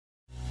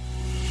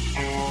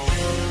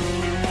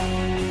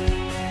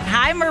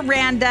Hi,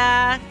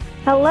 Miranda.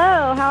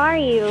 Hello, how are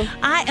you?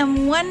 I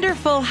am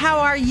wonderful. How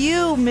are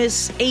you,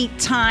 Miss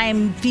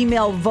 8-time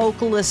female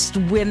vocalist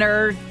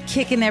winner,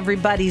 kicking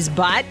everybody's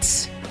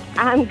butt?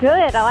 I'm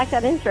good. I like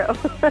that intro.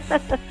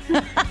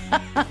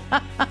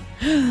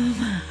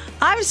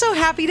 I'm so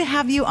happy to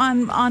have you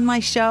on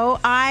my show.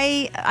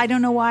 I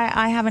don't know why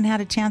I haven't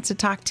had a chance to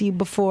talk to you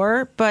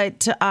before,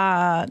 but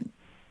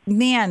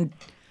man,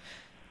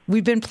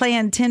 we've been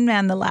playing Tin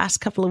Man the last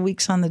couple of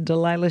weeks on the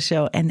Delilah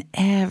Show, and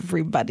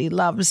everybody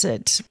loves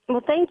it.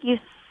 Well, thank you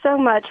so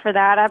much for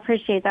that. I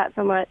appreciate that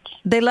so much.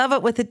 They love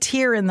it with a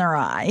tear in their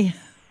eye.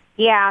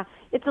 Yeah,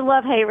 it's a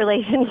love-hate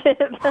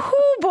relationship.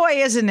 Oh, boy,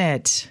 isn't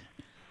it?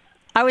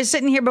 I was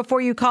sitting here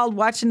before you called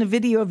watching a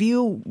video of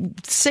you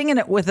singing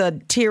it with a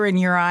tear in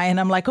your eye, and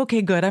I'm like,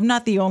 okay, good. I'm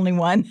not the only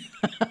one.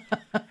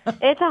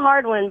 It's a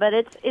hard one, but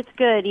it's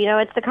good. You know,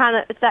 it's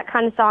that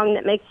kind of song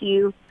that makes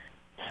you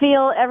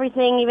feel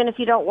everything, even if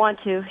you don't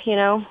want to, you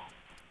know.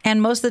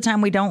 And most of the time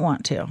we don't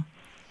want to.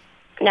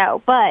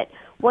 No, but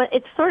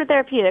it's sort of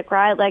therapeutic,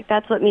 right? Like,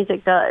 that's what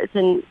music does,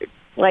 and,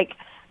 like,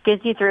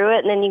 gets you through it,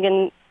 and then you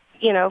can,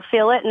 you know,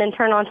 feel it and then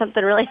turn on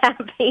something really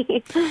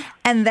happy.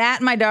 And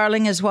that, my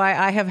darling, is why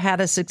I have had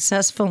a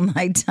successful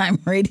nighttime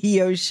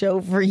radio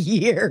show for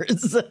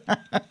years.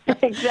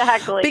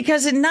 Exactly.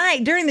 Because at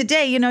night, during the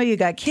day, you know, you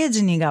got kids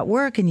and you got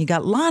work and you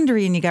got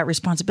laundry and you got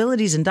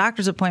responsibilities and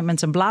doctor's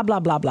appointments and blah, blah,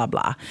 blah, blah,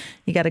 blah.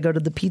 You got to go to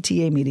the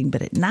PTA meeting.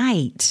 But at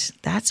night,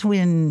 that's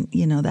when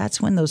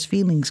those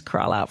feelings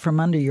crawl out from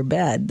under your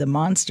bed. The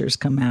monsters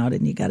come out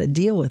and you got to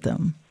deal with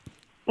them.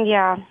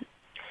 Yeah.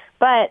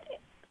 But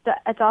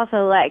it's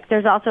also like,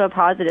 there's also a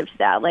positive to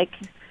that. Like,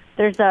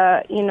 there's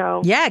a, you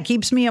know. Yeah, it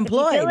keeps me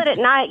employed. If you feel it at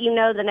night, you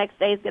know the next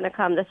day is going to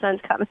come. The sun's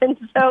coming.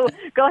 So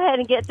go ahead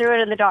and get through it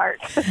in the dark.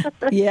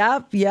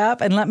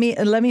 Yep. And let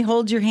me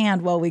hold your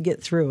hand while we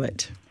get through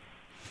it.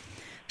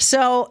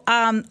 So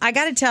I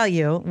got to tell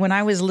you, when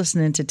I was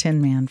listening to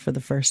Tin Man for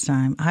the first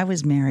time, I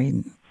was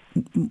married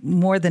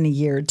more than a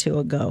year or two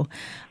ago.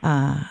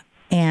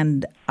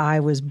 And I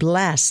was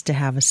blessed to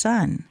have a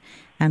son.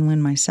 And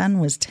when my son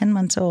was 10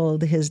 months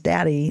old, his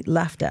daddy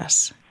left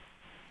us.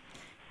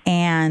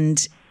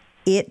 And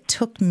it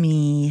took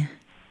me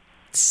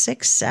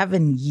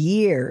 6-7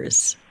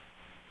 years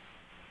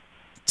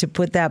to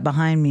put that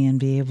behind me and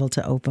be able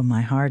to open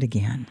my heart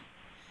again.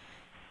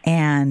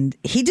 And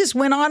he just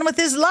went on with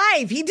his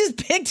life. He just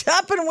picked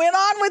up and went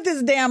on with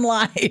his damn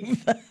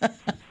life.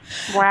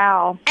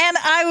 Wow.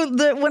 And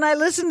when I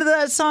listened to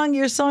that song,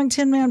 your song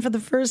Tin Man, for the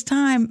first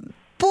time,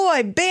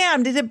 boy,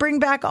 bam, did it bring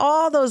back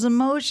all those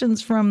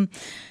emotions from,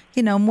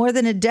 you know, more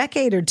than a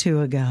decade or two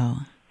ago.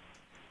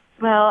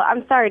 Well,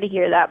 I'm sorry to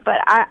hear that,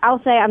 but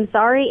I'll say I'm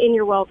sorry and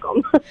you're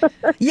welcome.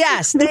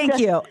 Yes, thank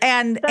you.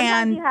 And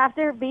sometimes you have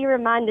to be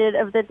reminded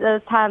of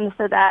those times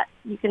so that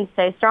you can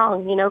stay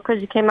strong, you know, because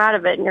you came out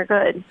of it and you're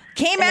good.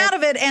 Came out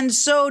of it and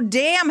so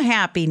damn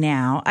happy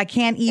now. I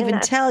can't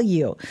even tell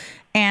you.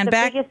 And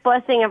the biggest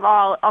blessing of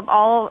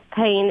all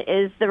pain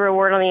is the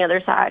reward on the other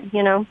side,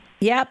 you know?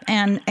 Yep,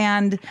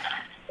 and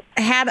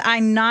had I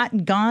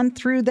not gone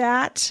through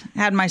that,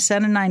 had my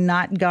son and I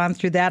not gone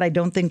through that, I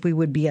don't think we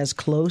would be as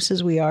close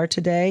as we are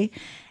today.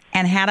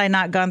 And had I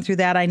not gone through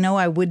that, I know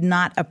I would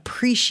not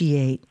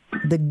appreciate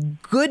the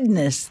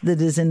goodness that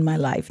is in my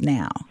life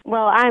now.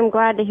 Well, I'm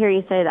glad to hear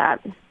you say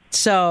that.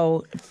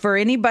 So for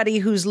anybody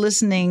who's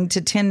listening to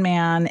Tin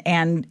Man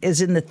and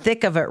is in the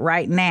thick of it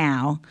right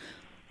now,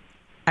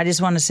 I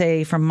just want to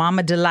say, from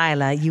Mama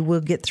Delilah, you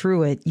will get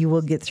through it. You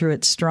will get through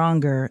it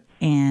stronger.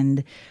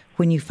 And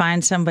when you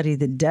find somebody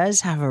that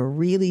does have a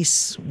really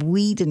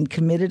sweet and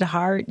committed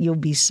heart, you'll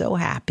be so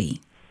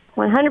happy.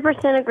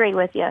 100% agree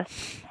with you.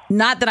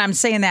 Not that I'm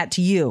saying that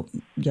to you,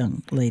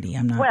 young lady.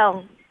 I'm not.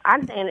 Well,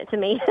 I'm saying it to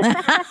me.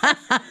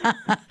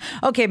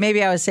 Okay,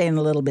 maybe I was saying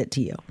a little bit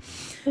to you.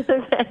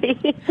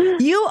 Okay.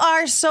 You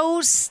are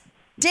so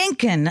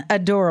stinking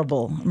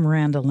adorable,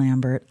 Miranda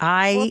Lambert.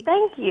 Well,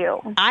 thank you.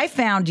 I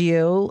found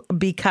you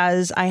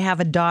because I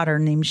have a daughter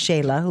named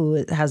Shayla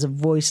who has a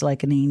voice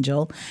like an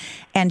angel.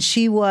 And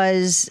she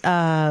was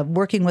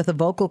working with a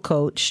vocal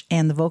coach,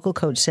 and the vocal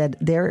coach said,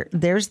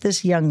 there's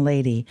this young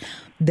lady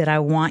that I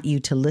want you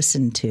to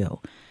listen to,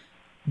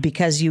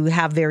 because you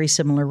have very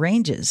similar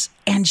ranges.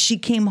 And she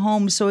came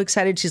home so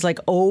excited. She's like,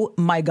 oh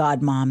my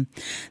God, Mom,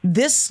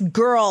 this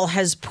girl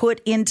has put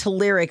into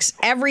lyrics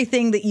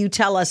everything that you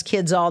tell us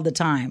kids all the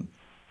time.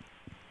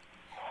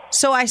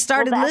 So I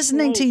started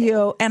listening to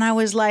you and I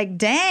was like,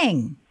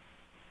 dang,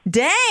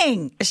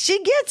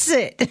 she gets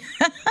it.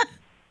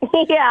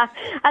 Yeah,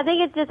 I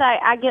think it's just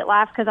I get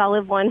laughs because I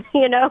live one,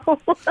 you know.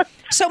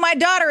 So my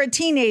daughter, a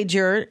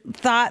teenager,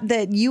 thought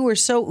that you were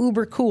so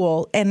uber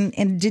cool and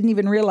didn't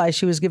even realize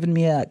she was giving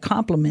me a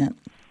compliment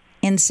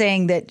in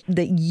saying that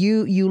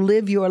you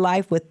live your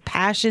life with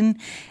passion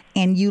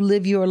and you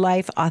live your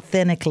life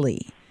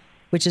authentically,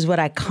 which is what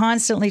I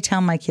constantly tell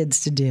my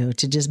kids to do,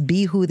 to just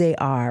be who they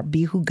are,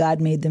 be who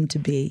God made them to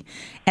be.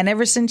 And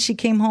ever since she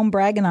came home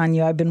bragging on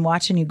you, I've been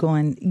watching you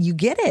going, you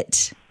get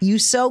it. You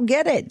so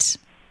get it.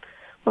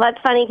 Well,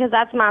 that's funny because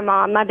that's my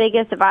mom. My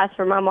biggest advice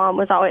for my mom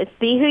was always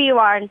be who you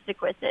are and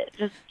stick with it.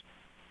 Just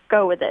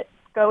go with it.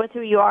 Go with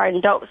who you are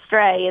and don't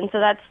stray. And so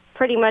that's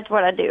pretty much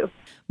what I do.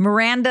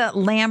 Miranda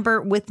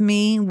Lambert with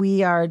me.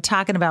 We are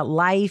talking about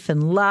life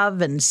and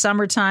love and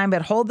summertime,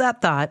 but hold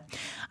that thought.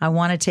 I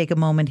want to take a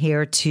moment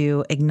here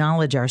to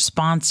acknowledge our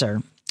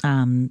sponsor.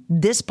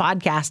 This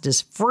podcast is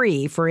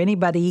free for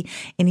anybody,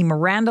 any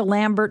Miranda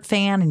Lambert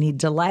fan, any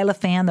Delilah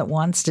fan that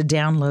wants to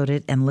download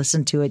it and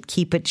listen to it,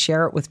 keep it,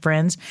 share it with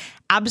friends.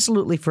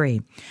 Absolutely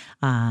free.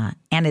 And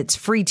it's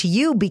free to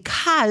you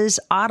because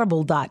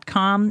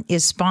Audible.com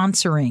is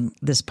sponsoring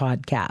this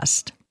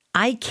podcast.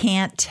 I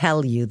can't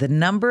tell you the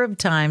number of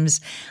times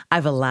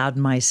I've allowed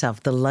myself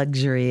the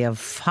luxury of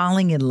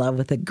falling in love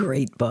with a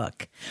great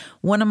book.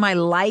 One of my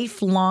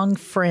lifelong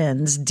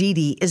friends, Dee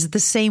Dee, is the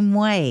same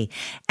way,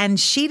 and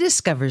she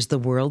discovers the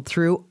world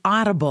through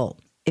Audible.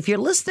 If you're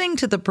listening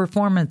to the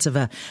performance of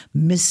a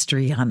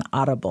mystery on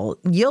Audible,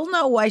 you'll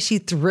know why she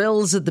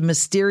thrills at the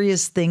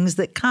mysterious things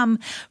that come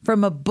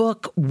from a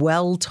book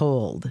well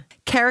told.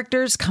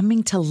 Characters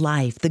coming to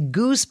life, the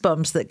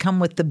goosebumps that come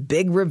with the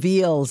big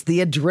reveals, the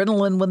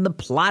adrenaline when the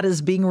plot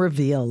is being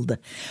revealed.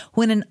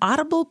 When an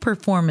Audible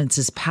performance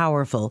is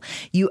powerful,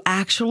 you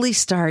actually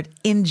start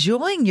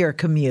enjoying your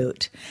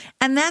commute.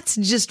 And that's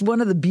just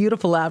one of the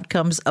beautiful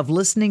outcomes of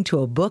listening to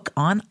a book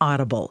on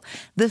Audible.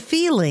 The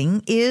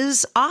feeling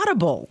is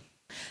audible.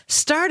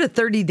 Start a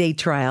 30-day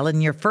trial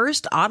and your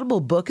first Audible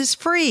book is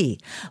free.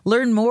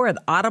 Learn more at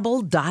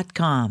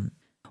audible.com.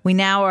 We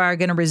now are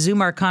going to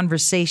resume our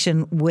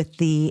conversation with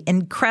the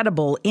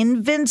incredible,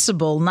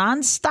 invincible,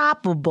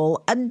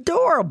 non-stoppable,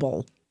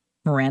 adorable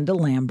Miranda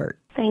Lambert.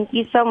 Thank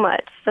you so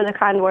much for the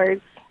kind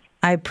words.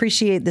 I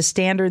appreciate the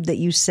standard that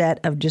you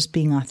set of just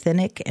being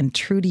authentic and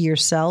true to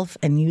yourself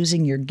and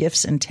using your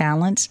gifts and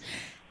talents.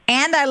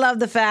 And I love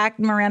the fact,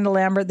 Miranda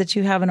Lambert, that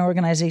you have an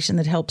organization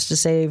that helps to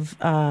save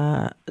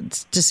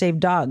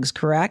dogs,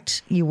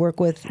 correct? You work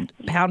with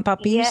hound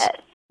puppies? Yes.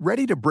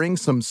 Ready to bring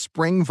some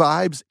spring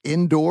vibes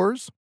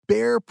indoors?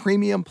 Behr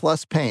Premium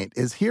Plus paint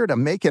is here to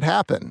make it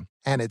happen.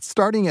 And it's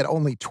starting at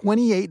only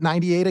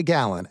 $28.98 a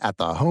gallon at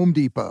the Home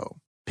Depot.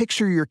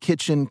 Picture your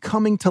kitchen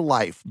coming to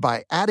life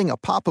by adding a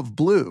pop of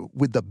blue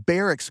with the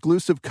Behr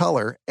exclusive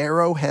color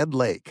Arrowhead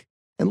Lake.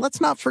 And let's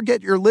not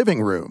forget your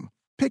living room.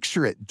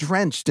 Picture it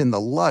drenched in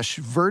the lush,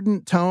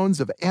 verdant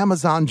tones of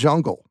Amazon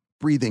jungle,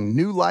 breathing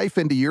new life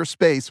into your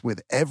space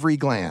with every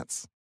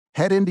glance.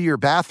 Head into your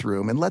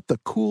bathroom and let the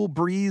cool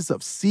breeze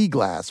of sea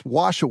glass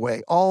wash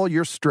away all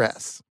your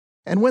stress.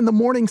 And when the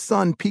morning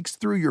sun peeks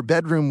through your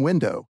bedroom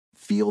window,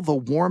 feel the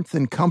warmth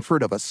and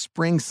comfort of a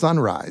spring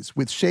sunrise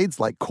with shades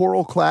like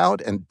coral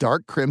cloud and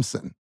dark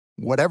crimson.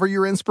 Whatever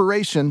your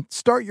inspiration,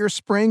 start your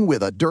spring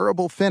with a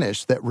durable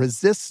finish that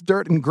resists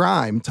dirt and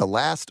grime to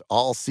last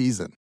all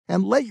season.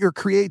 And let your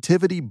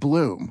creativity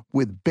bloom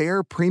with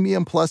Behr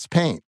Premium Plus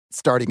paint,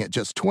 starting at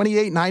just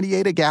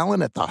 $28.98 a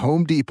gallon at the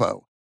Home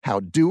Depot.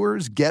 How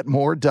doers get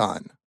more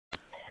done.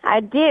 I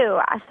do.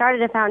 I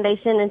started a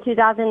foundation in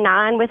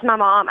 2009 with my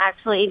mom,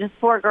 actually, just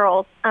 4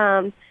 girls.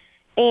 And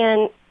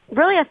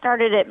really I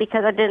started it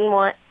because I didn't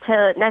want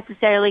to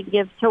necessarily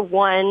give to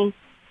one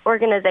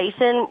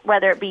organization,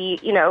 whether it be,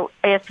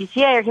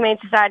 ASPCA or Humane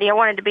Society. I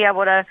wanted to be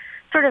able to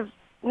sort of,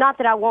 not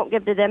that I won't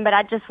give to them, but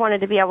I just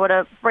wanted to be able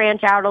to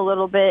branch out a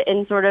little bit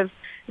and sort of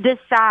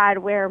decide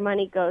where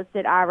money goes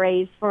that I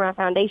raise for my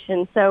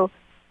foundation. So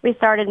we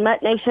started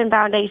Mutt Nation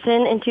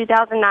Foundation in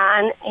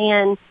 2009,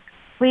 and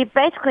we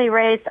basically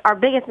raised, our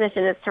biggest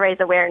mission is to raise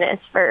awareness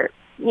for,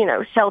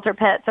 shelter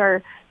pets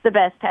are the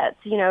best pets.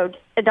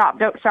 Adopt,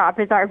 don't shop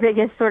is our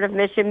biggest sort of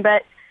mission,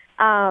 but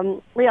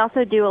we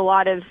also do a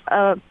lot of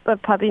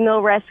puppy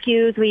mill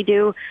rescues. We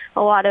do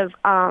a lot of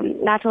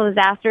natural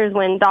disasters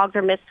when dogs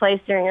are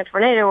misplaced during a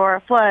tornado or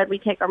a flood. We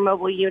take our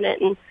mobile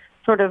unit and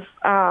sort of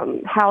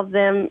house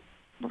them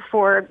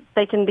before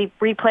they can be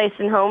replaced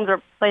in homes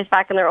or placed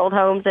back in their old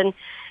homes. And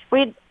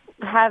we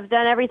have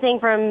done everything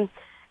from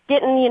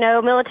getting,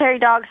 military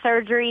dog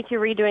surgery to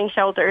redoing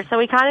shelters. So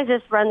we kind of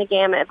just run the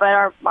gamut.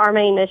 But our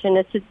main mission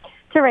is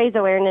to raise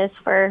awareness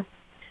for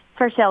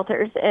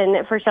shelters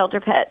and for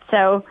shelter pets.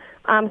 So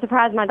I'm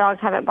surprised my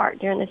dogs haven't barked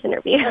during this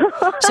interview.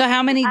 So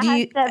how many do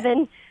you? I have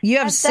 7. You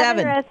have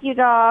 7 rescue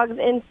dogs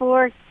and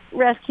 4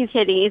 rescue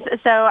kitties.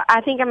 So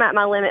I think I'm at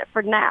my limit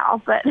for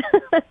now. But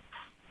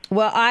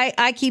well,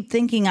 I keep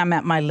thinking I'm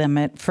at my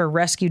limit for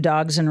rescue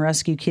dogs and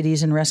rescue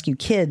kitties and rescue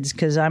kids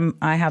because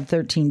I have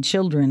 13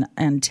 children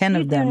and 10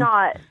 of them. You do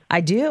not. I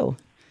do.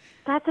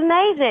 That's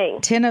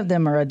amazing. 10 of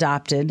them are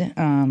adopted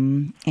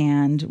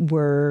and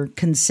were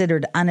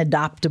considered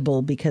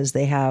unadoptable because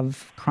they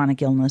have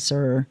chronic illness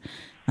or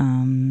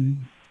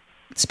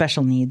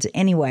special needs.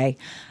 Anyway,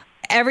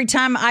 every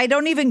time I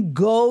don't even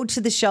go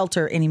to the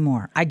shelter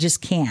anymore. I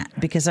just can't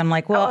because I'm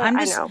like, well,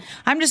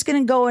 I'm just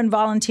going to go and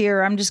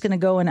volunteer. I'm just going to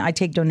go and I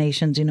take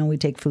donations. We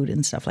take food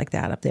and stuff like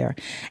that up there.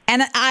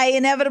 And I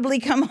inevitably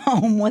come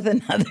home with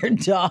another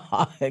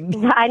dog.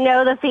 I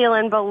know the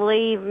feeling,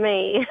 believe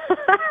me.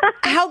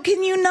 How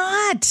can you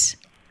not?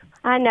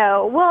 I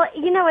know. Well,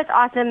 it's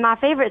awesome. My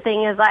favorite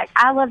thing is, like,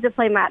 I love to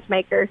play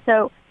matchmaker.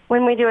 So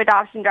when we do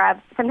adoption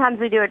drives, sometimes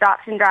we do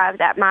adoption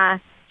drives at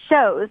my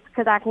shows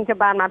because I can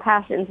combine my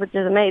passions, which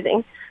is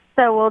amazing.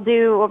 So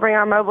we'll bring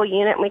our mobile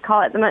unit, and we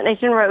call it the Mutt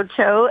Nation Road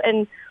Show,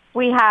 and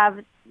we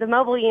have the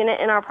mobile unit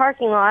in our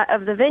parking lot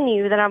of the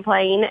venue that I'm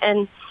playing,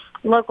 and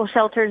local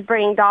shelters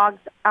bring dogs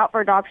out for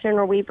adoption,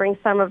 or we bring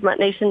some of Mutt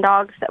Nation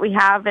dogs that we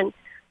have. And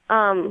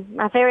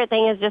my favorite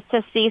thing is just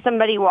to see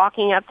somebody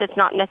walking up that's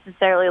not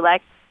necessarily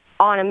like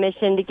on a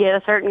mission to get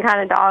a certain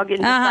kind of dog,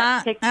 and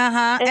just like pick,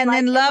 and like,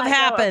 then love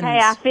happens. Okay,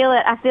 I feel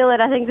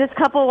it. I think this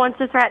couple wants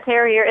this rat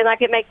terrier, and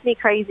like it makes me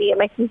crazy. It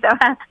makes me so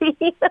happy.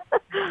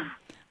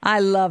 I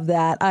love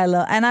that. I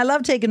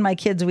love taking my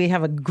kids. We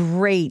have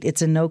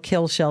it's a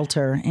no-kill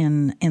shelter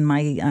in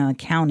my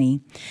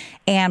county.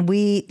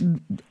 And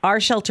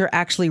our shelter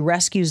actually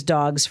rescues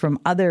dogs from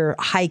other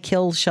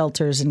high-kill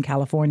shelters in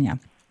California.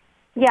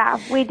 Yeah,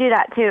 we do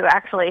that too,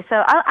 actually.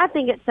 So I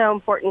think it's so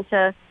important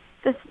to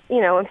just,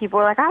 when people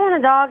are like, I want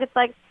a dog, it's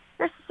like,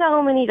 there's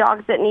so many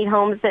dogs that need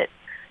homes that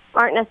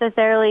aren't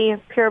necessarily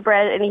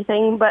purebred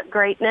anything but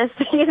greatness,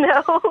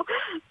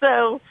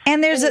 So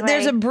and there's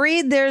a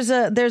breed, there's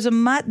a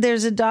mutt,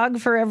 there's a dog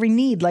for every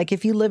need. Like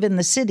if you live in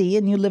the city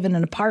and you live in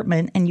an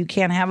apartment and you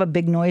can't have a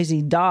big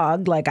noisy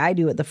dog like I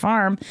do at the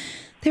farm,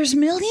 there's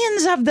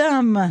millions of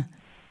them.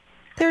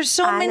 There's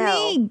so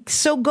many.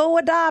 So go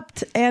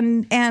adopt.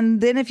 And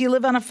then if you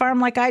live on a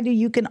farm like I do,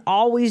 you can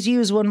always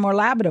use one more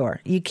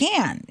Labrador. You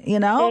can,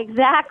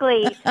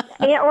 Exactly.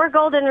 Or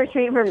golden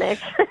retriever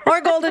mix. Or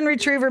golden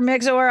retriever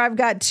mix. Or I've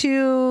got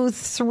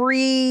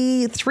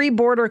three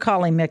border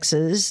collie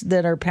mixes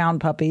that are pound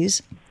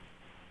puppies.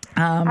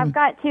 I've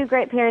got 2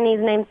 Great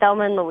Pyrenees named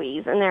Thelma and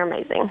Louise, and they're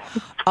amazing.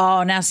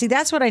 Oh, now see,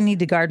 that's what I need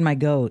to guard my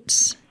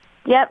goats.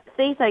 Yep.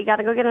 See, so you got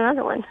to go get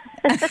another one.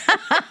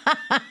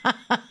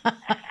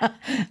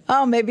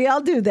 Oh, maybe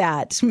I'll do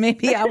that.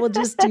 Maybe I will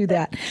just do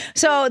that.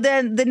 So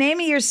then the name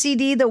of your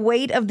CD, The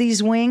Weight of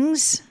These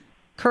Wings,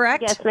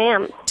 correct? Yes,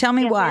 ma'am. Tell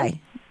me Ma'am.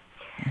 why.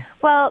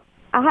 Well,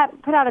 I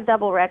have put out a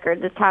double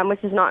record this time,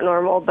 which is not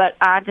normal, but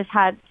I just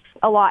had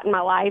a lot in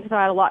my life, so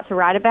I had a lot to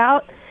write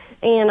about.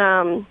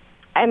 And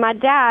my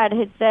dad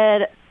had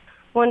said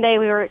one day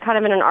we were kind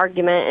of in an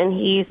argument, and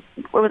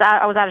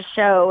I was at a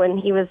show, and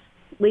he was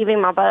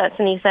leaving my bus,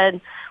 and he said,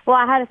 well,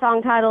 I had a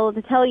song title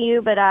to tell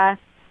you, but I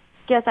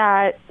guess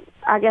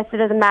it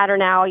doesn't matter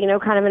now,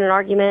 kind of in an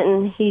argument.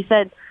 And he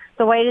said,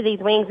 The Weight of These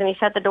Wings, and he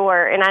shut the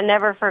door. And I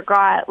never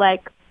forgot,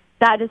 like,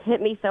 that just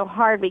hit me so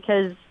hard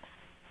because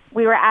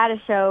we were at a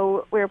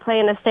show, we were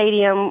playing a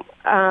stadium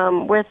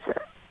with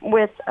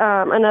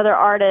another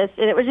artist,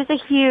 and it was just a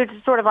huge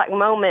sort of like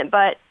moment,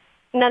 but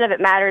none of it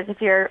matters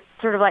if you're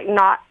sort of like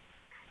not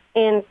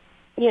on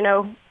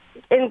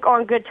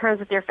good terms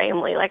with your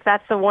family. Like,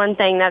 that's the one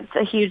thing that's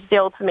a huge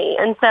deal to me.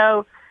 And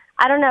so,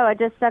 I don't know, it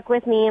just stuck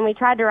with me, and we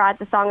tried to write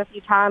the song a few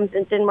times,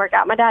 and it didn't work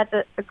out. My dad's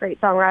a great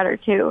songwriter,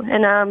 too.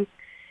 And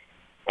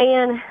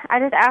I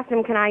just asked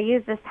him, can I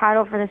use this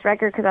title for this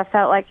record, because I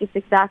felt like it's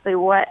exactly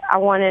what I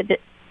wanted.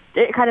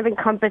 It kind of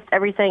encompassed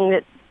everything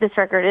that this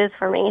record is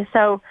for me.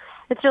 So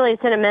it's really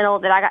sentimental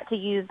that I got to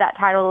use that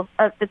title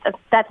of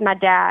That's My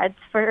Dad's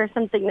for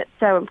something that's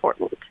so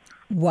important.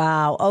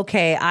 Wow.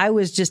 Okay. I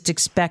was just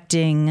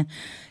expecting,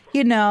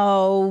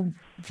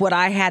 what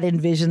I had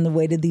envisioned The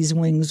Weight of These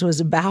Wings was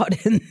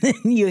about, and then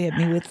you hit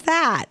me with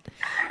that.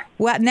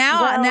 Well,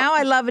 now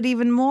I love it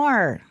even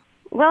more.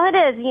 Well, it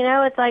is.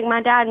 It's like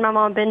my dad and my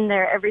mom have been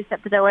there every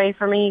step of the way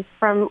for me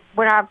from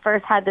when I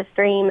first had this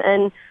dream,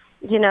 and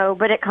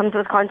but it comes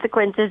with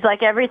consequences,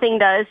 like everything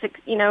does.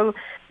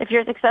 If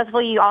you're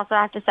successful, you also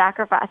have to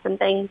sacrifice some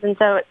things, and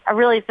so I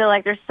really feel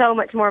like there's so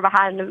much more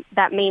behind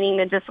that meaning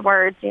than just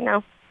words.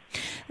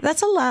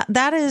 That's a lot.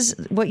 That is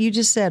what you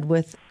just said.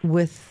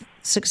 With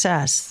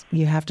success,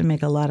 you have to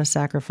make a lot of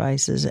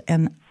sacrifices.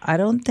 And I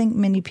don't think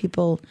many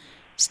people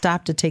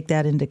stop to take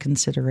that into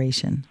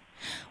consideration.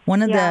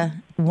 One of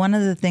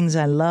the things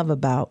I love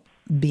about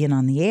being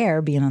on the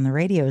air, being on the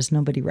radio, is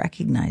nobody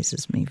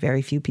recognizes me.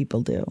 Very few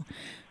people do.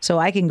 So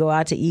I can go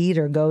out to eat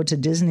or go to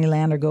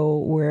Disneyland or go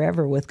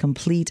wherever with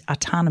complete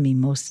autonomy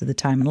most of the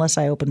time, unless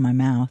I open my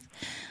mouth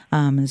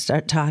and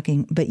start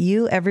talking. But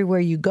everywhere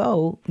you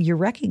go, you're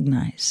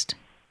recognized.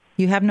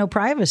 You have no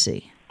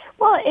privacy.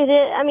 Well, it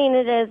is. I mean,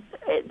 it is.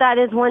 That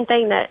is one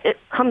thing that it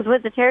comes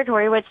with the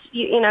territory, which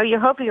you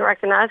hope you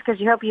recognize,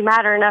 because you hope you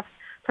matter enough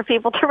for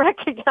people to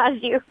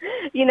recognize you.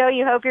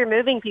 You hope you're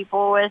moving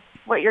people with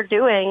what you're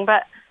doing.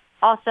 But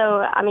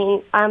also, I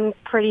mean, I'm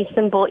pretty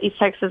simple East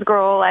Texas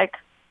girl. Like,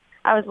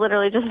 I was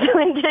literally just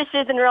doing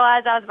dishes and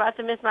realized I was about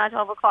to miss my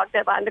 12 o'clock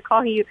deadline to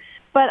call you.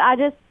 But I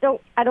don't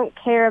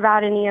care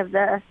about any of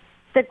the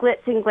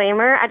glitz and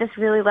glamour. I just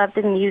really love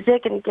the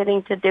music and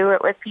getting to do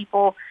it with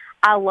people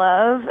I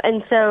love.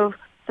 And so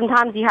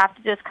sometimes you have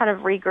to just kind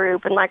of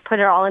regroup and like put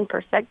it all in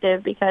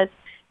perspective, because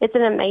it's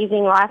an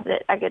amazing life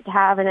that I get to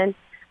have. And then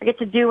I get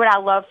to do what I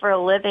love for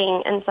a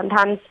living. And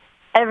sometimes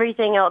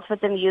everything else with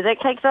the music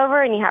takes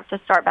over and you have to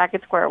start back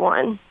at square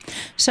one.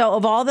 So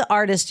of all the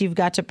artists you've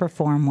got to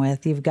perform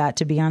with, you've got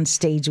to be on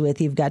stage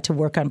with, you've got to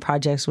work on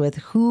projects with,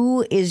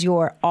 who is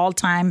your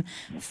all-time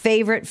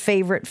favorite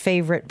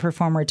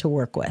performer to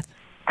work with?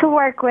 To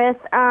work with,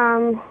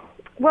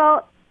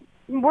 well,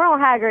 Merle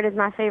Haggard is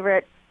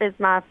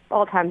my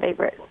all-time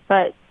favorite,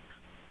 but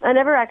I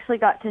never actually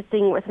got to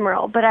sing with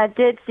Merle, but I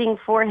did sing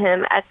for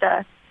him at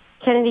the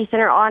Kennedy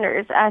Center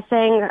Honors. I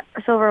sang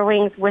Silver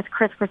Wings with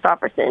Chris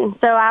Christopherson.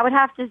 So I would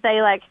have to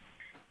say, like,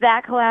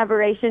 that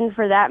collaboration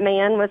for that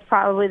man was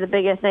probably the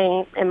biggest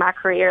thing in my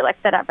career,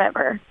 like, that I've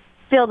ever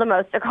feel the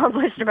most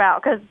accomplished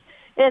about, because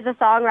as a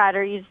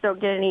songwriter, you just don't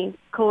get any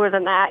cooler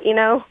than that, you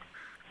know?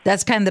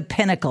 That's kind of the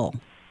pinnacle.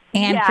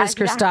 And yeah, Chris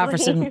exactly.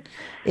 Christopherson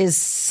is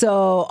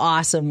so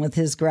awesome with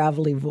his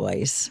gravelly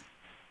voice.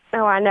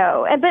 Oh, I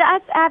know. But I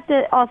have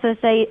to also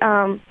say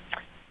my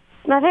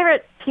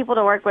favorite people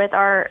to work with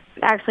are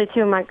actually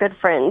two of my good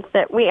friends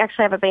that we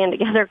actually have a band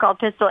together called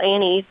Pistol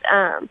Annies.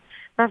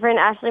 My friend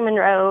Ashley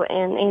Monroe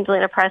and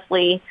Angelina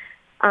Presley.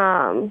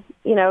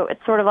 You know,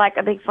 it's sort of like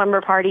a big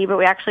slumber party, but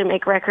we actually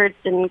make records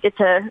and get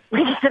to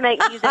make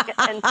music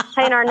and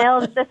paint our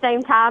nails at the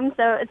same time.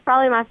 So it's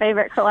probably my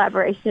favorite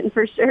collaboration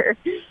for sure.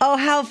 Oh,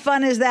 how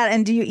fun is that?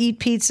 And do you eat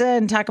pizza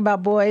and talk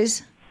about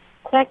boys?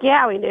 Heck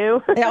yeah, we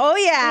do. Oh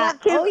yeah.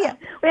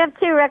 We have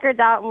two records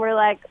out, and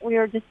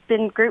we're just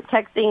been group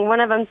texting.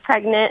 One of them's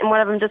pregnant, and one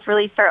of them just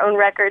released our own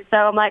record. So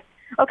I'm like,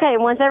 okay,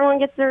 once everyone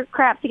gets their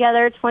crap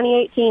together,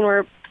 2018,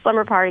 we're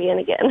slumber partying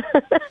again.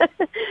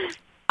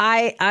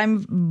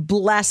 I'm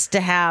blessed to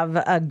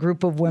have a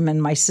group of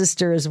women. My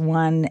sister is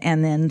one,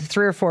 and then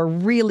 3 or 4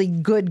 really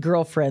good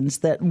girlfriends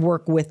that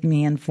work with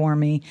me and for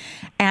me.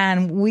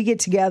 And we get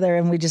together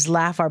and we just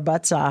laugh our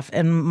butts off.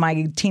 And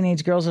my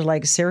teenage girls are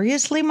like,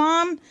 seriously,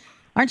 Mom?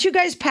 Aren't you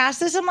guys past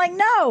this? I'm like,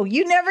 no,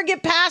 you never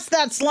get past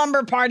that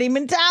slumber party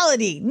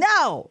mentality.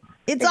 No,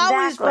 it's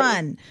always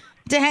fun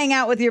to hang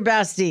out with your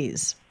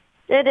besties.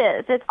 It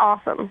is. It's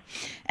awesome.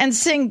 And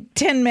sing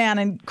Tin Man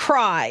and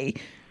cry.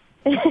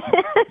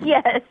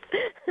 Yes.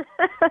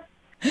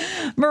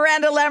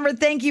 Miranda Lambert,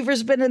 thank you for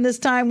spending this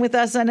time with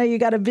us. I know you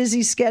got a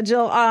busy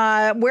schedule.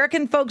 Where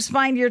can folks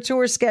find your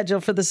tour schedule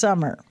for the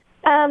summer?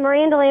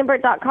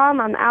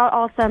 MirandaLambert.com. I'm out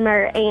all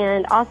summer.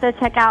 And also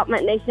check out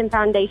Mutt Nation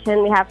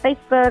Foundation. We have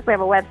Facebook, we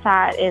have a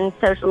website, and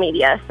social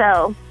media.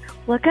 So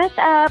look us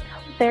up.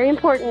 Very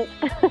important.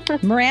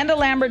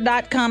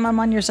 MirandaLambert.com. I'm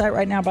on your site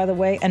right now, by the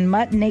way. And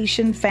Mutt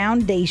Nation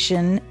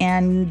Foundation.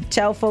 And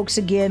tell folks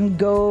again,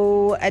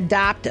 go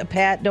adopt a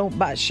pet. Don't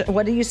buy.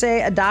 What do you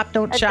say? Adopt,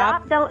 don't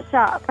shop? Adopt, don't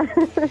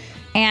shop.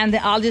 And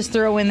I'll just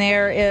throw in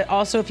there,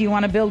 also, if you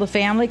want to build a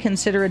family,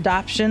 consider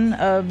adoption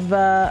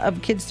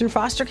of kids through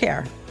foster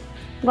care.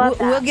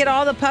 We'll get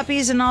all the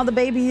puppies and all the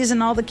babies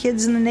and all the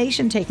kids in the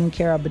nation taken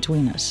care of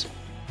between us.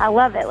 I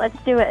love it. Let's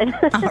do it.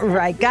 All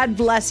right. God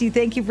bless you.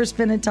 Thank you for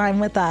spending time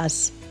with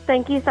us.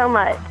 Thank you so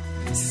much.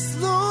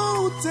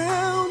 Slow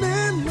down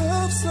and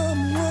love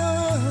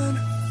someone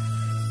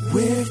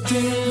with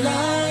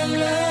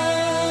Delilah.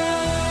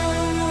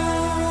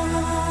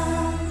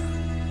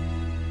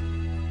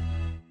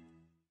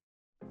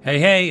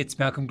 Hey, it's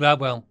Malcolm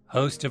Gladwell,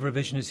 host of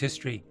Revisionist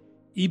History.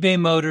 eBay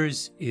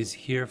Motors is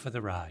here for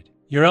the ride.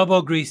 Your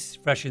elbow grease,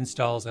 fresh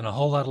installs, and a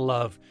whole lot of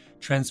love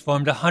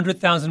transformed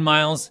 100,000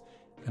 miles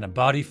and a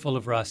body full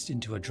of rust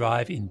into a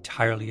drive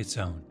entirely its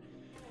own.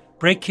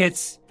 Brake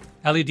kits,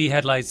 LED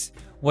headlights,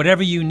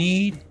 whatever you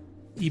need,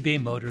 eBay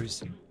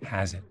Motors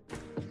has it.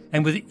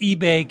 And with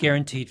eBay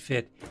Guaranteed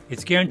Fit,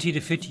 it's guaranteed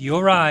to fit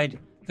your ride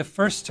the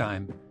first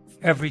time,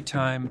 every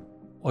time,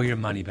 or your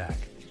money back.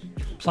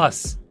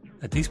 Plus,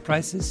 at these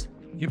prices,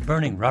 you're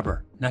burning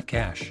rubber, not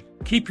cash.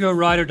 Keep your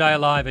ride or die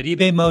alive at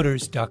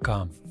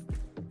ebaymotors.com.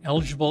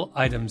 Eligible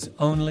items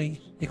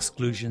only.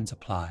 Exclusions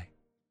apply.